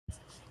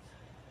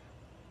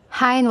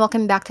Hi and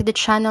welcome back to the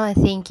channel, and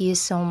thank you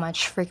so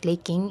much for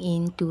clicking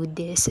into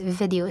this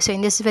video. So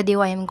in this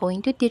video, I am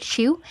going to teach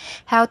you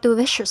how to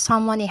wish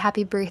someone a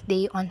happy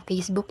birthday on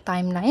Facebook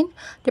timeline.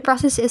 The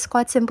process is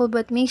quite simple,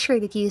 but make sure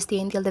that you stay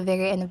until the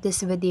very end of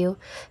this video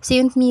so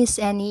you don't miss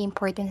any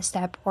important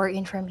step or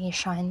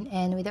information.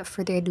 And without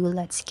further ado,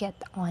 let's get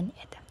on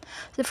it.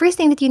 So the first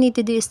thing that you need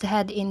to do is to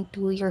head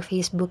into your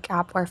Facebook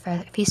app or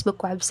Facebook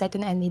website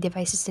on any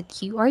devices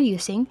that you are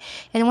using.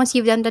 And once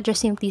you've done that,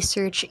 just simply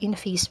search in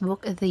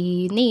Facebook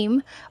the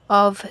name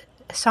of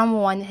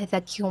someone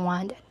that you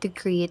want to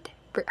create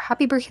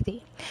happy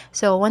birthday.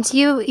 So once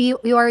you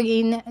are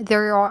in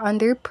there or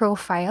under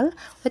profile,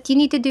 what you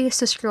need to do is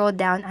to scroll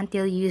down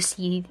until you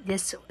see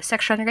this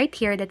section right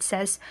here that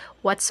says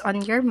what's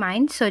on your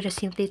mind. So just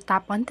simply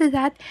tap onto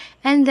that,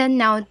 and then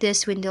now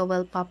this window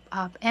will pop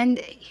up, and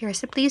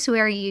here's a place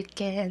where you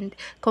can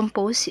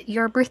compose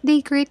your birthday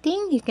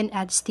greeting. You can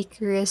add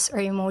stickers or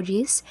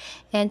emojis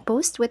and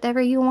post whatever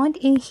you want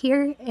in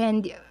here,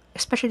 and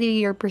especially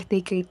your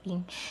birthday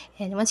greeting.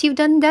 And once you've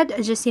done that,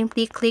 just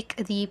simply click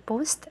the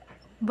post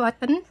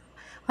button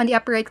on the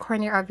upper right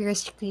corner of your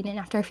screen, and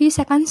after a few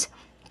seconds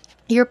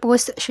your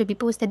post should be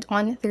posted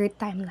on their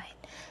timeline.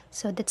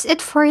 So that's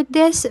it for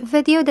this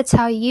video. That's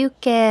how you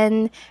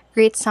can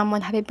greet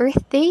someone happy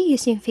birthday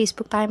using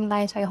Facebook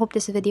timeline. So I hope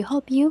this video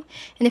helped you,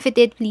 and if it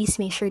did, please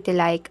make sure to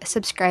like,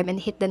 subscribe, and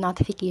hit the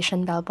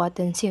notification bell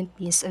button so you don't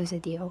miss a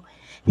video.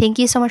 Thank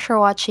you so much for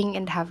watching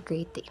and have a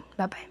great day.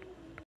 Bye bye.